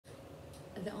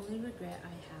The only regret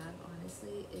I have,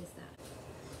 honestly, is that.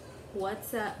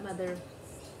 What's up, mother?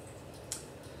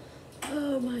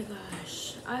 Oh my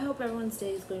gosh. I hope everyone's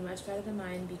day is going much better than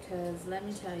mine, because let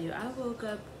me tell you, I woke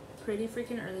up pretty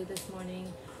freaking early this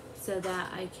morning so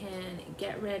that I can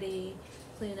get ready,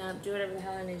 clean up, do whatever the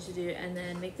hell I need to do, and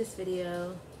then make this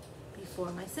video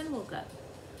before my son woke up.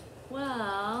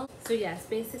 Well, so yes,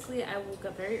 basically I woke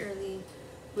up very early,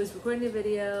 was recording a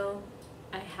video,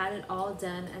 I had it all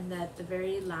done, and that the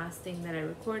very last thing that I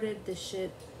recorded, this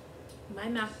shit, my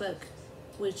MacBook,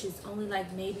 which is only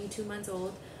like maybe 2 months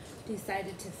old,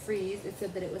 decided to freeze. It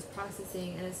said that it was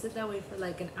processing, and it stood that way for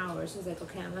like an hour. So I was like,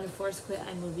 okay, I'm gonna force quit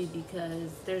iMovie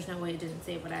because there's no way it didn't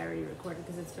save what I already recorded,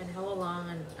 because it's been hella long,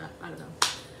 and I don't know.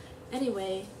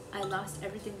 Anyway, I lost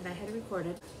everything that I had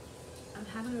recorded. I'm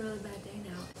having a really bad day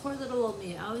now. Poor little old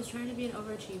me. I was trying to be an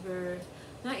overachiever.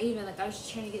 Not even, like, I was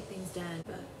just trying to get things done,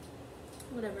 but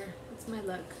whatever. It's my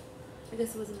luck. I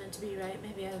guess it wasn't meant to be, right?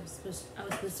 Maybe I was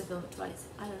supposed to film it twice.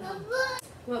 I don't know.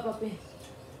 What, puppy?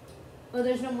 Oh,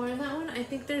 there's no more in that one? I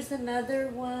think there's another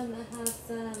one that has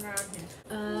some around here.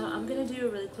 I'm gonna do a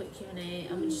really quick Q&A.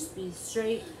 I'm gonna just be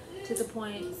straight to the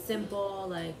point, simple.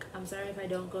 Like, I'm sorry if I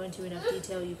don't go into enough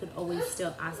detail. You could always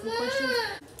still ask me questions.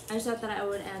 I just thought that I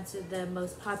would answer the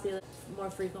most popular, more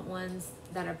frequent ones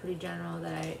that are pretty general,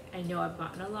 that I know I've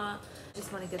gotten a lot. I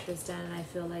just want to get this done, and I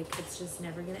feel like it's just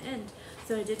never gonna end.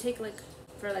 So I did take, like,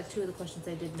 for like 2 of the questions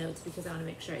I did notes, because I want to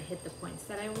make sure I hit the points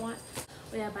that I want.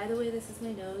 But yeah, by the way, this is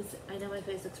my nose. I know my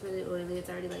face looks really oily. It's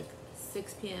already like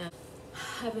 6 p.m.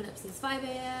 I've been up since 5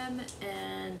 a.m.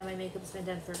 and my makeup's been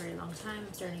done for a very long time.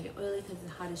 I'm starting to get oily because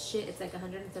it's hot as shit. It's like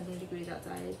 100-something degrees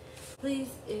outside. Please,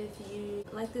 if you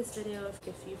like this video,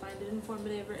 if you find it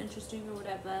informative or interesting or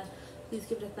whatever, please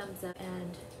give it a thumbs up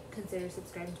and consider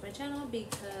subscribing to my channel,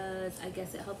 because I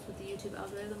guess it helps with the YouTube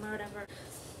algorithm or whatever.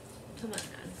 Come on,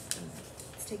 man.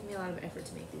 It's taking me a lot of effort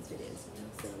to make these videos, you know,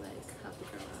 so like, help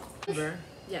the girl out.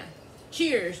 Yeah.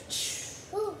 Cheers.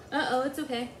 Uh-oh, it's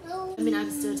okay. I mean,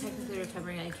 I'm still technically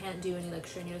recovering. I can't do any like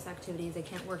strenuous activities. I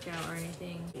can't work out or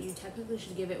anything. You technically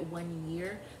should give it 1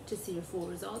 year to see your full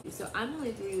result. So I'm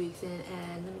only 3 weeks in,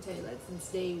 and let me tell you, like, since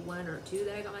day 1 or 2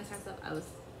 that I got my tax up,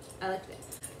 I liked it.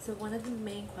 So one of the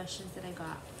main questions that I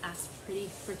got asked pretty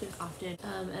freaking often,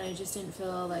 and I just didn't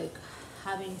feel like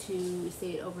having to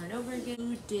say it over and over again.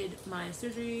 Who did my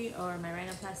surgery or my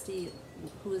rhinoplasty?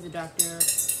 Who is a doctor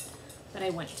that I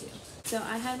went to? So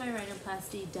I had my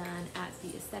rhinoplasty done at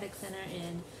the Aesthetic Center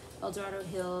in El Dorado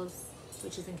Hills,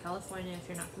 which is in California, if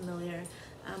you're not familiar.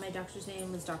 My doctor's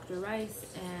name was Dr. Rice,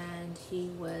 and he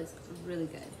was really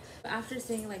good. After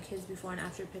seeing like his before and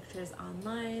after pictures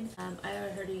online, I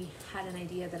already had an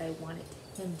idea that I wanted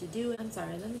him to do. I'm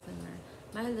sorry, let me clean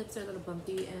my lips are a little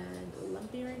bumpy and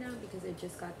lumpy right now because I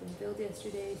just got them filled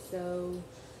yesterday, so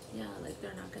yeah, like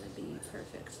they're not gonna be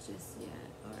perfect just yet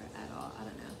or at all. I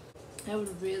don't know. I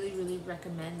would really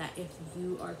recommend that if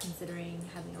you are considering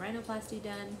having a rhinoplasty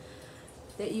done,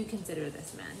 that you consider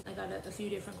this man. I got a few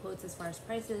different quotes as far as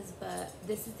prices, but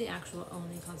this is the actual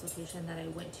only consultation that I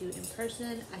went to in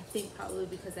person. I think probably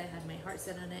because I had my heart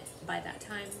set on it by that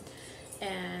time.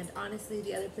 And honestly,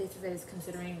 the other places I was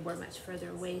considering were much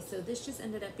further away. So this just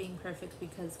ended up being perfect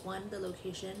because, one, the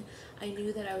location. I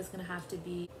knew that I was going to have to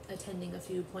be attending a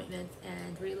few appointments,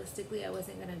 and realistically, I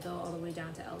wasn't going to go all the way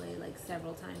down to LA like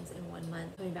several times in 1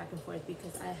 month, coming back and forth,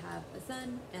 because I have a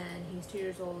son and he's 2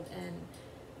 years old, and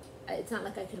it's not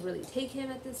like I could really take him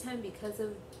at this time because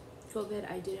of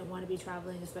COVID. I didn't want to be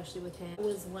traveling, especially with him. It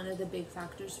was one of the big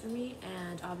factors for me,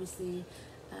 and obviously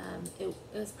it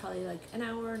was probably like an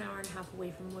hour and a half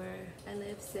away from where I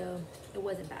live, so it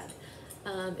wasn't bad.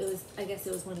 I guess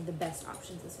it was one of the best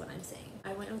options is what I'm saying.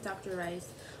 I went with Dr. Rice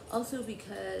also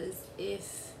because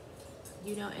if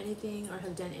you know anything or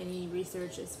have done any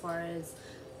research as far as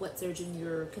what surgeon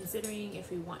you're considering,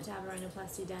 if you want to have a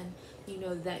rhinoplasty done, you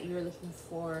know that you're looking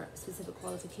for specific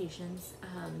qualifications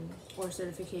or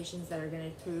certifications that are going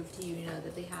to prove to you, you know,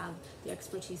 that they have the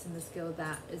expertise and the skill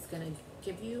that is going to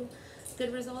give you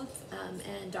good results.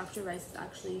 And Dr. Rice is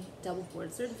actually double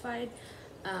board certified,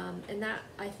 and that,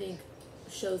 I think,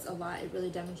 shows a lot. It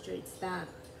really demonstrates that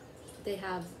they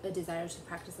have a desire to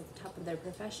practice at the top of their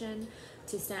profession,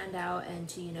 to stand out, and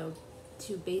to, you know,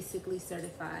 to basically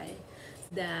certify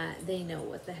that they know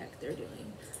what the heck they're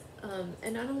doing.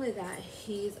 And not only that,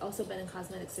 he's also been in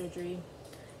cosmetic surgery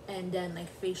and done like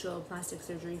facial plastic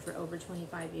surgery for over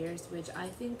 25 years, which I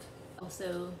think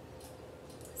also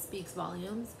speaks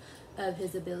volumes of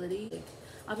his ability.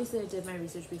 Obviously, I did my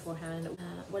research beforehand.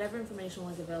 Whatever information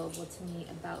was available to me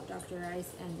about Dr.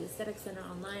 Rice and the Aesthetic Center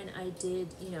online, I did,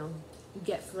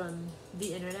 get from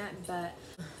the internet. But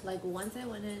like once I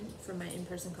went in for my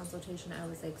in-person consultation, I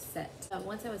was like set.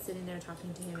 Once I was sitting there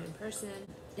talking to him in person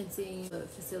and seeing the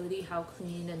facility, how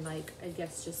clean and like I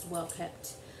guess just well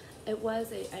kept it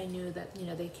was, I knew that,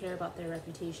 they care about their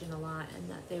reputation a lot and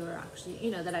that they were actually,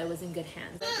 that I was in good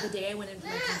hands. The day I went in for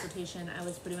my consultation, I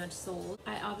was pretty much sold.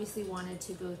 I obviously wanted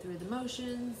to go through the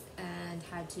motions and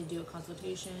had to do a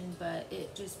consultation, but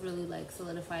it just really like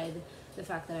solidified the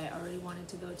fact that I already wanted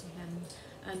to go to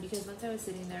him. Because once I was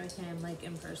sitting there with him, like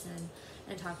in person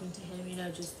and talking to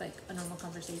him, just like a normal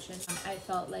conversation, I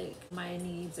felt like my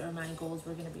needs or my goals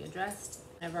were going to be addressed.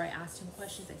 Whenever I asked him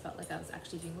questions, I felt like I was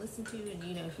actually being listened to,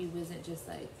 and he wasn't just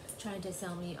like trying to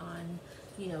sell me on,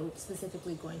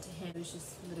 specifically going to him. He was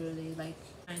just literally like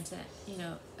trying to,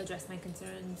 address my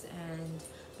concerns and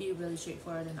be really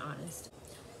straightforward and honest.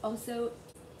 Also,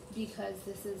 because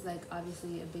this is like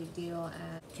obviously a big deal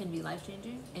and can be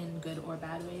life-changing in good or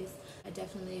bad ways, I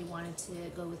definitely wanted to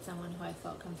go with someone who I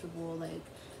felt comfortable like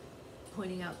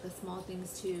pointing out the small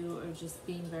things to, or just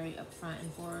being very upfront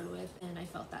and forward with, and I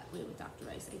felt that way with Dr.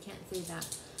 Rice. I can't say that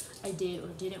I did or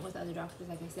didn't with other doctors,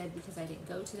 like I said, because I didn't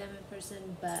go to them in person,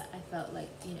 but I felt like,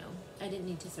 I didn't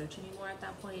need to search anymore at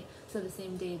that point. So the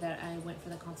same day that I went for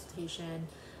the consultation,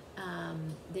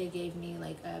 they gave me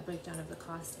like a breakdown of the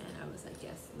cost, and I was like,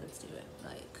 yes, let's do it.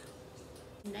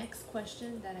 Like, next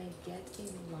question that I get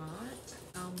a lot,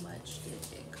 how much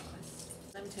did it cost?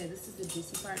 Let me tell you, this is the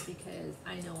juicy part, because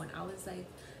I know when I was like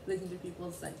looking through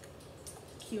people's like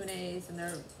Q&As and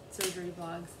their surgery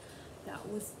vlogs, that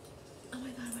was, oh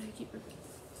my god, why do I keep burping?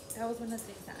 That was one of the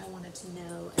things that I wanted to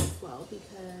know as well,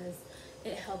 because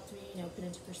it helped me, put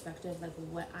into perspective like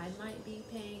what I might be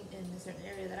paying in a certain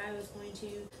area that I was going to.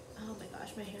 Oh my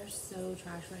gosh, my hair is so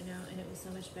trash right now, and it was so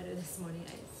much better this morning,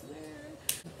 I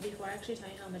swear. Before I actually tell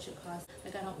you how much it costs,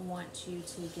 like I don't want you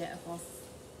to get a false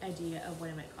idea of what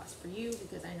it might cost for you,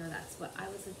 because I know that's what I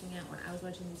was looking at when I was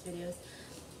watching these videos.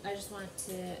 I just want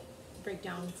to break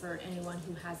down for anyone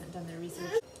who hasn't done their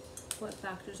research what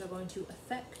factors are going to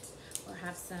affect or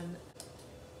have some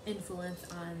influence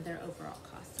on their overall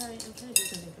cost. Sorry, I'm trying to do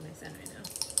something for my son right now.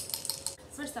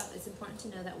 First off, it's important to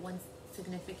know that one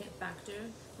significant factor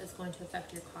that's going to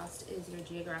affect your cost is your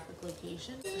geographic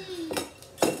location.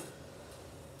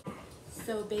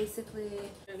 So basically,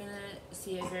 you're going to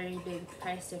see a very big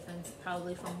price difference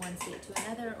probably from one state to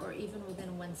another, or even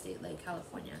within one state like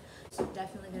California. So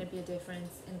definitely going to be a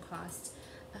difference in cost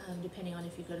depending on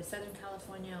if you go to Southern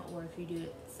California or if you do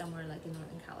it somewhere like in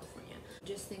Northern California.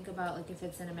 Just think about like if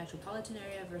it's in a metropolitan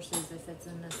area versus if it's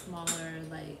in a smaller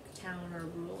like town or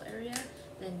rural area,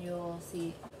 then you'll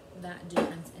see that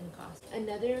difference in cost.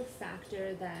 Another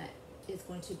factor that is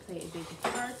going to play a big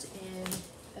part in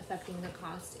affecting the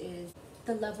cost is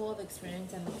the level of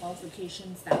experience and the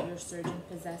qualifications that your surgeon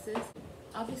possesses.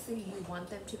 Obviously, you want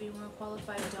them to be more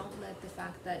qualified. Don't let the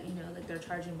fact that, like they're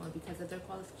charging more because of their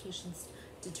qualifications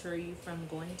deter you from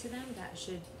going to them. That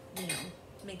should,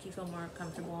 make you feel more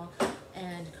comfortable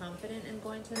and confident in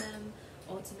going to them.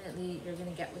 Ultimately, you're going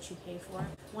to get what you pay for.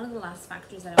 One of the last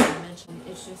factors that I want to mention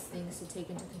is just things to take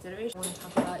into consideration. What I want to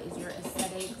talk about is your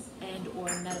aesthetic and or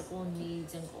medical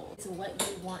needs and goals. So what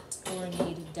you want or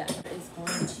need done is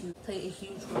going to play a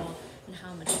huge role in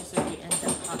how much your surgery ends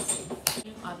up costing.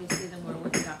 Obviously, the more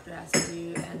work the doctor has to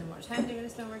do and the more time they're going to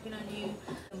spend working on you,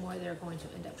 the more they're going to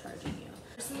end up charging you.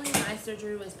 Personally, my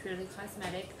surgery was purely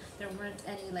cosmetic. There weren't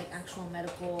any like actual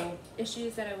medical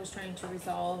issues that I was trying to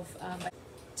resolve.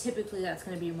 Typically, that's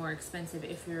going to be more expensive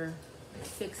if you're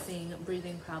fixing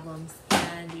breathing problems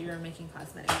and you're making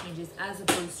cosmetic changes, as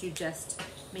opposed to just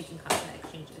making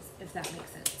cosmetic changes, if that makes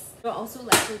sense. There will also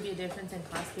likely be a difference in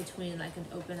cost between like an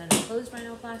open and a closed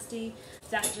rhinoplasty.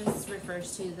 That just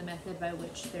refers to the method by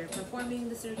which they're performing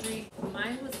the surgery.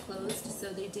 Mine was closed,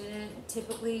 so they didn't,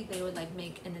 typically they would like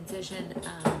make an incision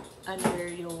under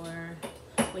your,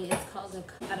 wait, it's called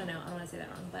a, I don't want to say that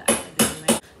wrong, but I did it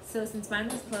anyway. So since mine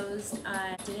was closed,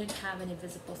 I didn't have any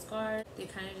visible scars. They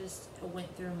kind of just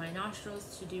went through my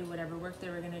nostrils to do whatever work they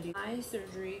were going to do. My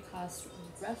surgery cost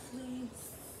roughly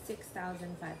 $6,500.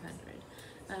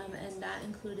 And that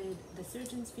included the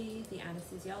surgeon's fee, the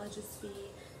anesthesiologist's fee,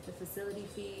 the facility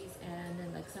fees, and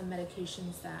then like some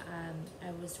medications that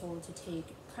I was told to take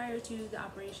prior to the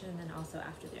operation and then also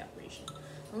after the operation.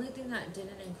 The only thing that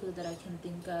didn't include that I can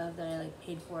think of that I like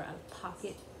paid for out of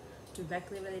pocket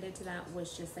directly related to that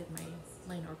was just like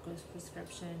my Norcos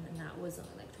prescription, and that was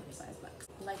only like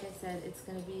 $25. Like I said, it's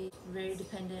going to be very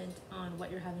dependent on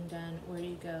what you're having done, where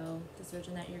you go, the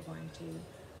surgeon that you're going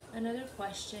to. Another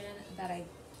question that I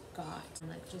got,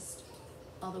 like just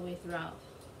all the way throughout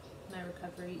my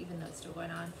recovery, even though it's still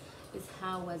going on, is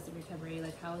how was the recovery?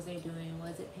 Like, how was I doing?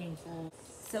 Was it painful?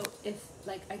 So if,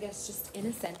 like, I guess just in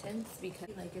a sentence, because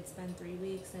like it's been 3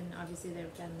 weeks and obviously there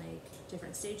have been like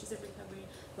different stages of recovery,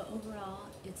 but overall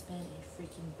it's been a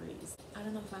freaking breeze. I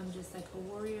don't know if I'm just like a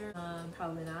warrior,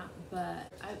 probably not,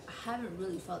 but I haven't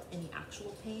really felt any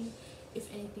actual pain. If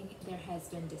anything, there has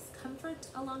been discomfort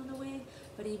along the way,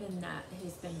 but even that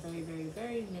has been very, very,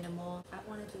 very minimal. I've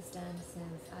wanted this done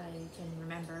since I can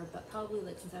remember, but probably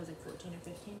like since I was like 14 or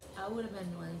 15. I would have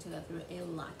been willing to go through a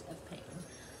lot of pain.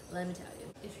 Let me tell you,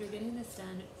 if you're getting this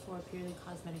done for purely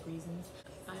cosmetic reasons,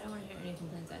 I don't want to hear any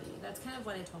complaints out of you. That's kind of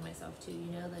what I told myself too, you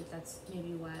know, like that's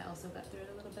maybe why I also got through it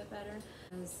a little bit better,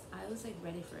 because I was like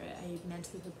ready for it. I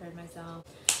mentally prepared myself.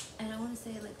 And I want to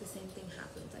say like the same thing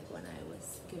happened like when I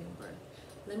was giving birth.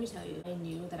 Let me tell you, I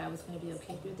knew that I was going to be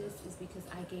okay through this is because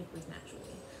I gave birth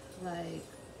naturally. Like,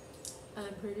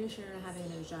 I'm pretty sure having a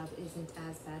nose job isn't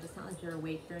as bad. It's not like you're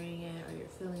awake during it or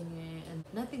you're feeling it. And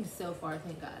nothing so far,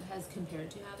 thank God, has compared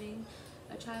to having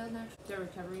a child naturally. The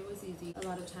recovery was easy. A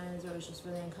lot of times it was just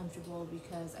really uncomfortable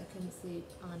because I couldn't sleep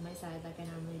on my side like I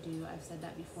normally do. I've said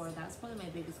that before. That's probably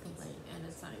my biggest complaint, and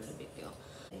it's not even a big deal.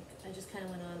 Like, I just kind of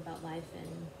went on about life,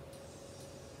 and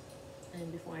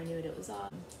before I knew it, it was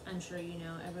off. I'm sure you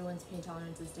know everyone's pain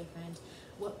tolerance is different.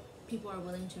 What people are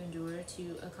willing to endure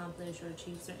to accomplish or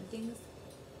achieve certain things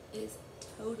is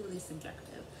totally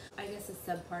subjective. I guess a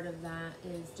sub part of that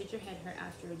is, did your head hurt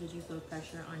after, or did you feel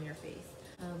pressure on your face?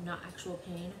 Not actual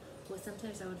pain. Well,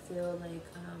 sometimes I would feel like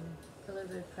a little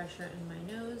bit of pressure in my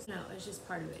nose. No, it's just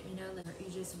part of it, you know, like you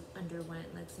just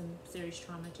underwent like some serious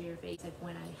trauma to your face. Like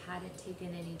when I hadn't taken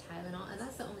any Tylenol, and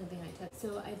that's the only thing I took.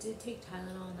 So I did take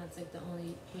Tylenol, and that's like the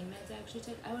only pain meds I actually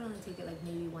took. I would only take it like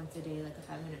maybe once a day, like a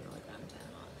 500 milligram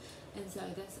Tylenol. And so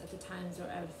I guess at the times where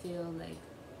I would feel like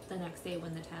the next day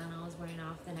when the Tylenol was wearing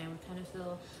off, then I would kind of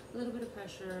feel a little bit of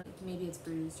pressure. Like maybe it's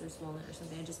bruised or swollen or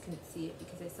something. I just couldn't see it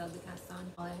because I still had the cast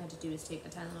on. All I had to do was take the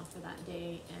Tylenol for that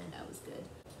day, and I was good.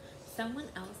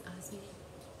 Someone else asked me,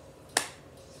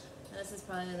 this is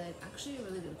probably like actually a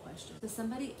really good question. So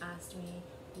somebody asked me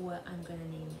what I'm gonna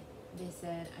name it. They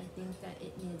said, I think that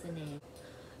it needs a name.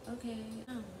 Okay,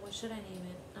 what should I name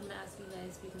it? I'm gonna ask you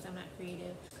guys because I'm not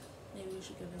creative. Maybe we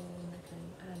should give it a name that kind.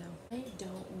 I don't know. I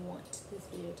don't want this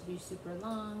video to be super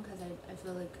long because I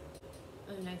feel like,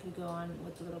 I mean, I could go on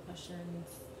with the little questions,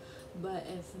 but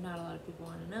if not a lot of people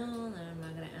want to know, then I'm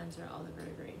not going to answer all the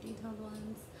very, very detailed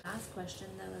ones. Last question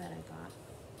though that I got,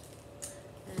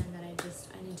 and that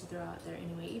I need to throw out there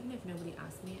anyway, even if nobody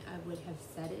asked me, I would have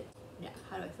said it. Yeah,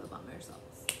 how do I feel about my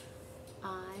results?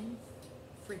 I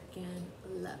freaking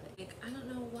love it. Like, I don't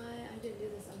know why I didn't do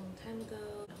this a long time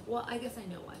ago. Well, I guess I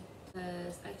know why.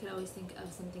 Because I could always think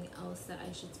of something else that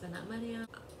I should spend that money on.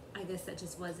 I guess that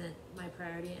just wasn't my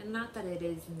priority, and not that it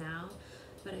is now,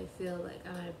 but I feel like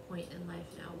I'm at a point in life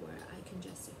now where I can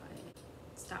justify it.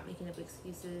 Stop making up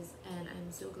excuses, and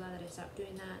I'm so glad that I stopped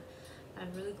doing that.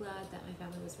 I'm really glad that my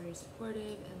family was very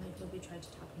supportive, and like nobody tried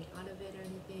to talk me out of it or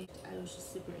anything. I was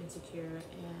just super insecure,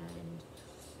 and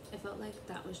I felt like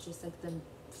that was just like the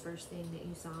first thing that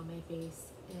you saw on my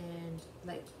face, and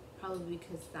like probably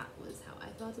because that was how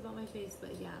I felt about my face.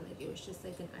 But yeah, like it was just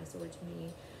like an eyesore to me,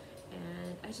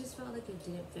 and I just felt like it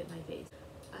didn't fit my face.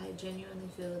 I genuinely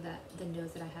feel that the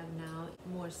nose that I have now is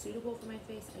more suitable for my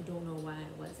face. I don't know why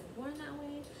I wasn't born that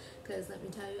way, because let me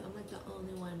tell you, I'm like the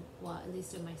only one, well, at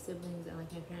least of my siblings and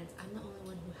like my parents, I'm the only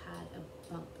one who had a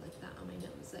bump like that on my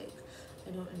nose. Like,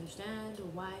 I don't understand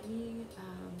why me,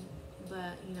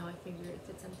 but you know, I figured if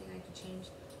it's something I could change,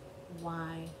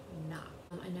 why not?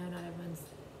 I know not everyone's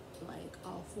like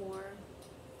all for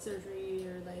surgery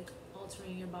or like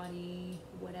altering your body,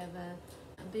 whatever.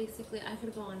 Basically, I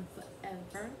could go on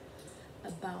forever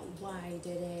about why I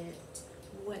did it,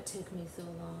 what took me so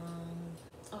long,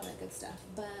 all that good stuff,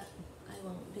 but I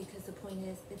won't, because the point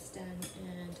is it's done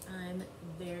and I'm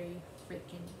very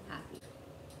freaking happy.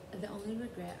 The only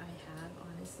regret I have,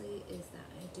 honestly, is that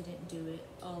I didn't do it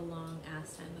a long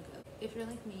ass time ago. If you're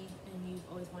like me and you've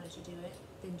always wanted to do it,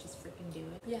 then just freaking do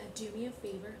it. Yeah, do me a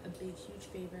favor, a big huge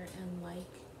favor, and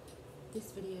like this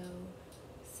video,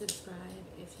 subscribe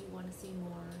if you want to see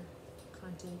more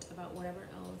content about whatever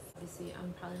else. Obviously,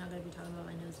 I'm probably not going to be talking about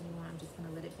my nose anymore. I'm just going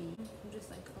to let it be. I'm just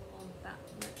like a little that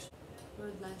much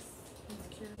or less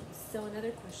insecure. So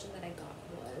another question that I got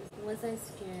was I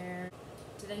scared?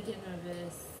 Did I get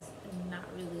nervous? Not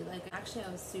really. Like, actually, I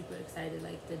was super excited.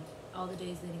 Like, all the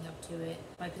days leading up to it.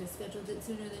 If I could have scheduled it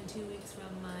sooner than 2 weeks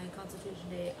from my consultation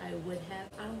day, I would have.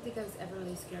 I don't think I was ever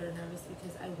really scared or nervous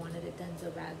because I wanted it done so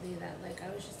badly that, like,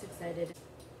 I was just excited.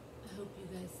 I hope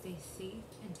you guys stay safe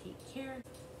and take care.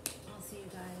 I'll see you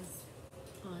guys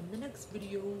on the next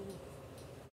video.